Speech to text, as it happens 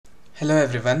Hello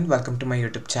everyone, welcome to my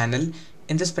YouTube channel.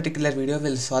 In this particular video,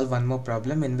 we'll solve one more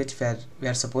problem in which we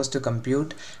are supposed to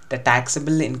compute the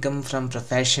taxable income from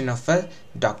profession of a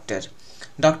doctor.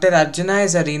 Dr. Arjuna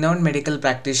is a renowned medical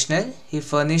practitioner. He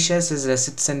furnishes his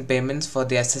receipts and payments for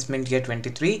the assessment year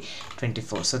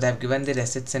 23-24. So they have given the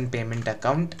receipts and payment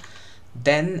account.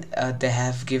 Then they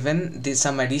have given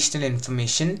some additional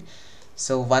information.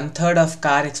 So 1/3 of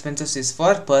car expenses is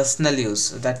for personal use.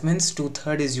 So that means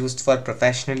 2/3 is used for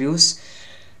professional use.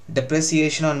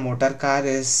 Depreciation on motor car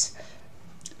is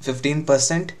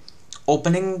 15%.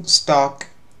 Opening stock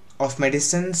of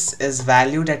medicines is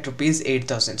valued at rupees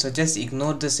 8,000. So just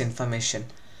ignore this information.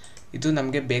 Idu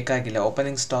namge bekagilla.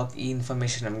 Opening stock e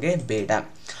information namge beda.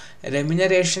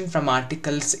 Remuneration from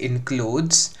articles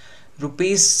includes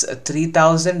rupees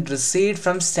 3,000 received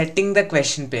from setting the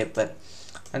question paper.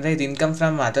 And the income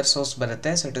from other source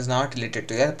baratte, so it is not related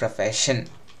to your profession.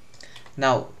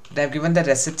 Now they have given the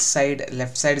receipts side.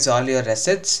 Left side is all your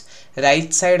receipts.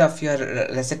 Right side of your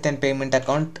receipt and payment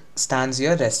account stands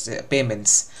your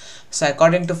payments. So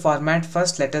according to format,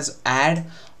 first let us add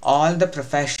all the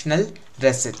professional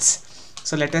receipts.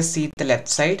 So let us see the left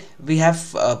side. We have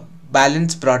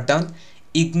balance brought down.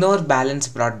 Ignore balance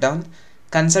brought down.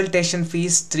 Consultation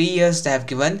fees 3 years they have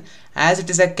given. As it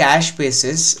is a cash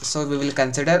basis, so we will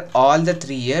consider all the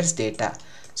 3 years data.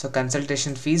 So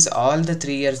consultation fees, all the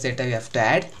 3 years data we have to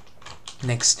add.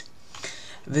 Next,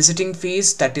 visiting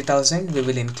fees 30,000, we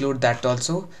will include that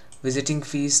also. Visiting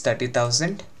fees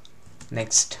 30,000.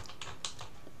 Next,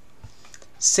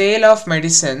 sale of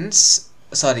medicines,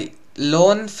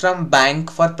 loan from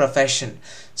bank for profession.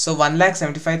 So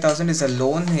 1,75,000 is a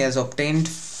loan he has obtained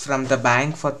from the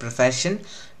bank for profession,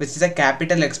 which is a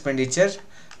capital expenditure,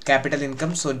 capital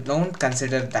income, so don't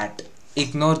consider that.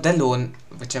 Ignore the loan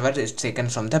whichever is taken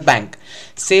from the bank.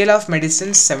 Sale of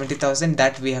medicines 70,000,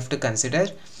 that we have to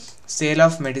consider. Sale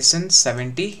of medicines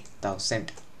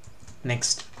 70,000.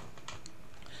 Next,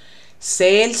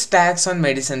 sales tax on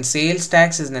medicine. Sales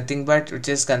tax is nothing but which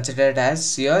is considered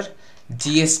as your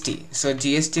GST. So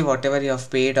GST, whatever you have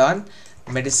paid on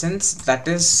medicines, that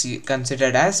is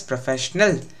considered as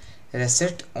professional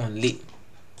receipt only.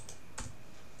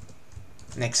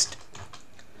 Next,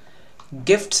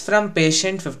 gifts from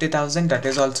patient 50,000, that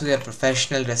is also your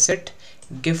professional receipt.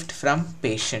 Gift from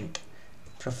patient,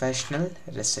 professional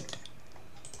receipt.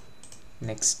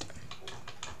 Next,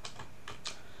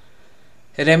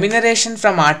 remuneration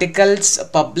from articles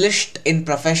published in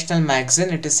professional magazine,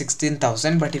 it is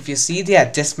 16,000, but if you see the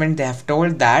adjustment, they have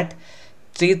told that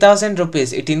 3,000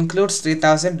 rupees, it includes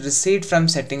 3,000 received from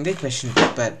setting the question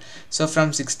paper. So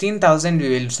from 16,000 we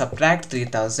will subtract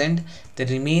 3,000, the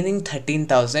remaining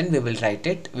 13,000 we will write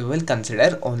it, we will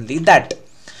consider only that.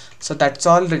 So that's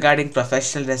all regarding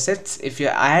professional receipts. If you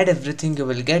add everything, you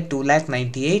will get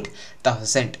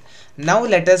 2,98,000. Now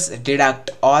let us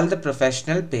deduct all the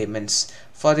professional payments.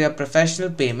 For your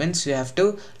professional payments, you have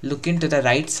to look into the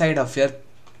right side of your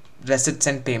receipts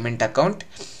and payment account.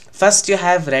 First, you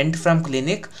have rent from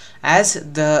clinic. As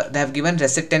they have given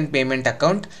receipt and payment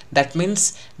account, that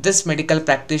means this medical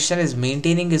practitioner is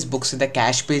maintaining his books in the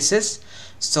cash basis.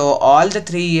 So all the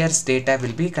 3 years data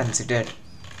will be considered.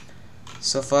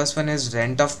 So first one is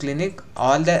rent of clinic.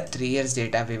 All the 3 years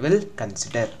data we will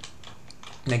consider.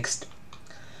 Next,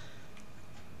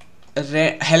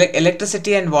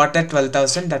 electricity and water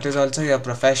 12,000, that is also your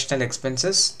professional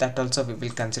expenses, that also we will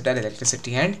consider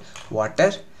electricity and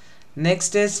water.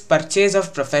 Next is purchase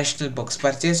of professional books.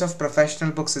 Purchase of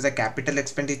professional books is a capital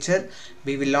expenditure.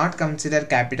 We will not consider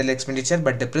capital expenditure,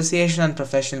 but depreciation on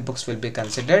professional books will be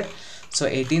considered. So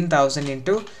 18,000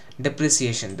 into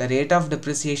depreciation. The rate of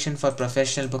depreciation for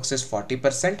professional books is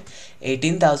 40%.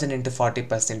 18,000 into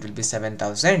 40% will be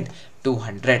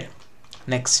 7,200.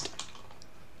 Next,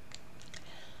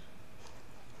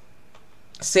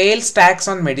 sales tax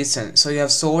on medicine. So you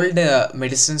have sold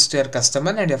medicines to your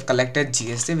customer and you have collected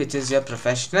GST, which is your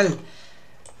professional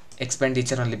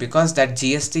expenditure only, because that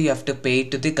GST you have to pay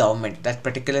to the government. That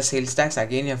particular sales tax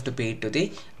again you have to pay it to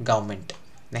the government.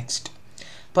 Next,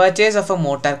 purchase of a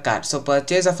motor car. So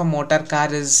purchase of a motor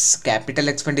car is capital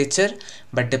expenditure,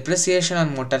 but depreciation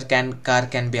on motor car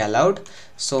can be allowed.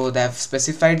 So they have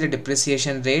specified the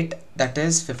depreciation rate, that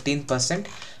is 15%.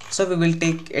 So we will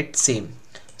take it same.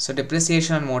 So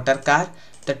depreciation on motor car,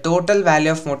 the total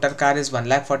value of motor car is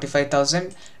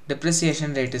 1,45,000.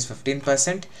 Depreciation rate is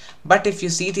 15%. But if you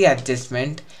see the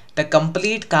adjustment, The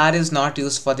complete car is not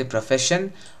used for the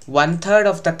profession. 1/3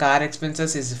 of the car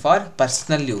expenses is for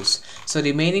personal use. So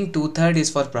remaining 2/3 is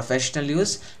for professional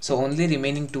use. So only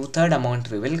remaining 2/3 amount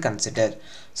we will consider.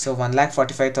 So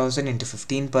 1,45,000 into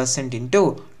 15%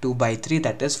 into 2 by 3,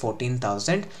 that is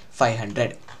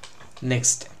 14,500.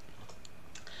 Next,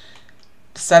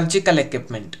 surgical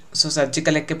equipment. So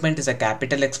surgical equipment is a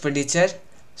capital expenditure.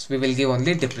 So we will give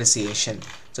only depreciation.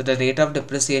 So the rate of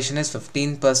depreciation is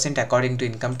 15% according to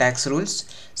income tax rules.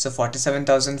 So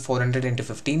 47,400 into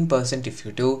 15% if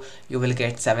you do, you will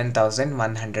get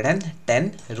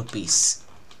 7,110 rupees.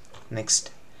 Next,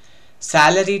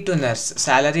 salary to nurse.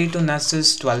 Salary to nurse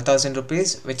is 12,000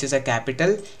 rupees, which is a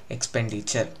capital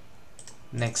expenditure.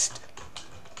 Next,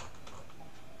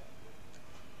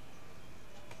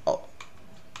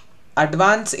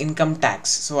 advance income tax.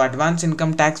 So advance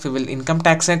income tax, we will income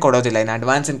tax kododilla. In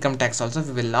advance income tax also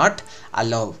we will not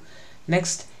allow.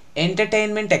 Next,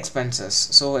 entertainment expenses.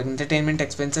 So entertainment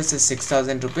expenses is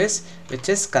 6,000 rupees, which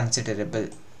is considerable.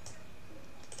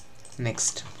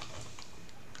 Next,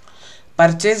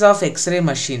 purchase of X-ray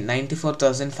machine,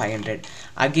 94,500.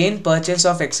 Again, purchase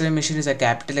of X-ray machine is a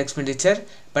capital expenditure,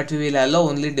 but we will allow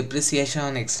only depreciation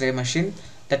on X-ray machine.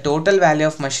 The total value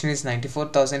of machine is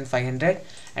 94,500,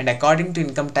 and according to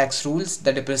income tax rules,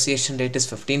 the depreciation rate is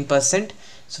 15%.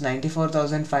 So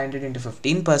 94,500 into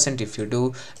 15% if you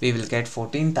do, we will get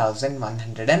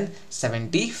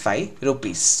 14,175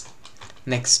 rupees.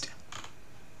 Next,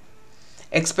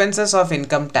 expenses of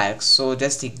income tax. So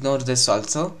just ignore this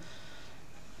also.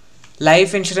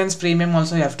 Life insurance premium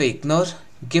also you have to ignore.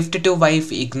 Gift to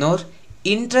wife, ignore.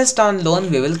 Interest on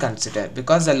loan we will consider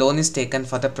because the loan is taken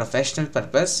for the professional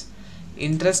purpose.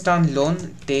 Interest on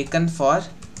loan taken for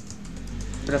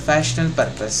professional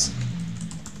purpose.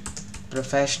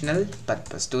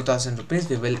 2,000 rupees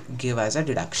we will give as a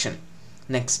deduction.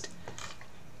 Next,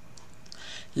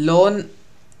 loan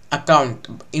account,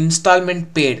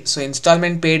 installment paid. So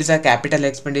installment paid is a capital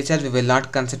expenditure, we will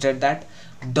not consider that.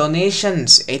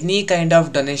 Donations, any kind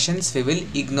of donations, we will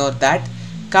ignore that.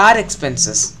 Car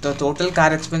expenses, the total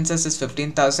car expenses is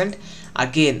 15,000.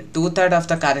 Again, 2/3 of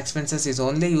the car expenses is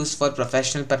only used for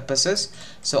professional purposes,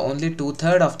 so only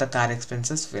 2/3 of the car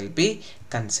expenses will be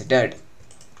considered.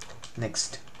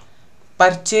 Next,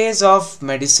 purchase of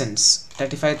medicines,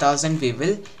 35,000 we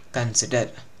will consider.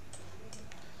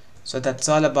 So that's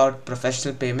all about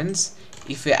professional payments.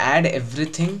 If you add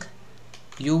everything,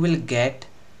 you will get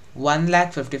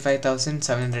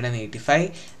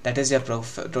 1,55,785. that is your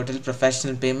total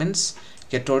professional payments.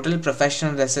 Your total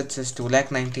professional receipts is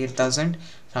 2,98,000.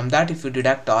 From that, if you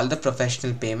deduct all the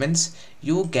professional payments,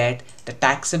 you get the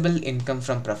taxable income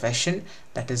from profession,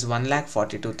 that is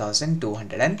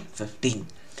 1,42,215.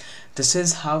 This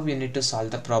is how we need to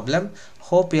solve the problem.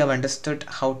 Hope you have understood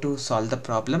how to solve the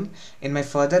problem. In my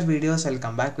further videos, I'll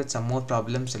come back with some more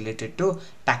problems related to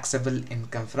taxable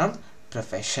income from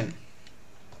profession.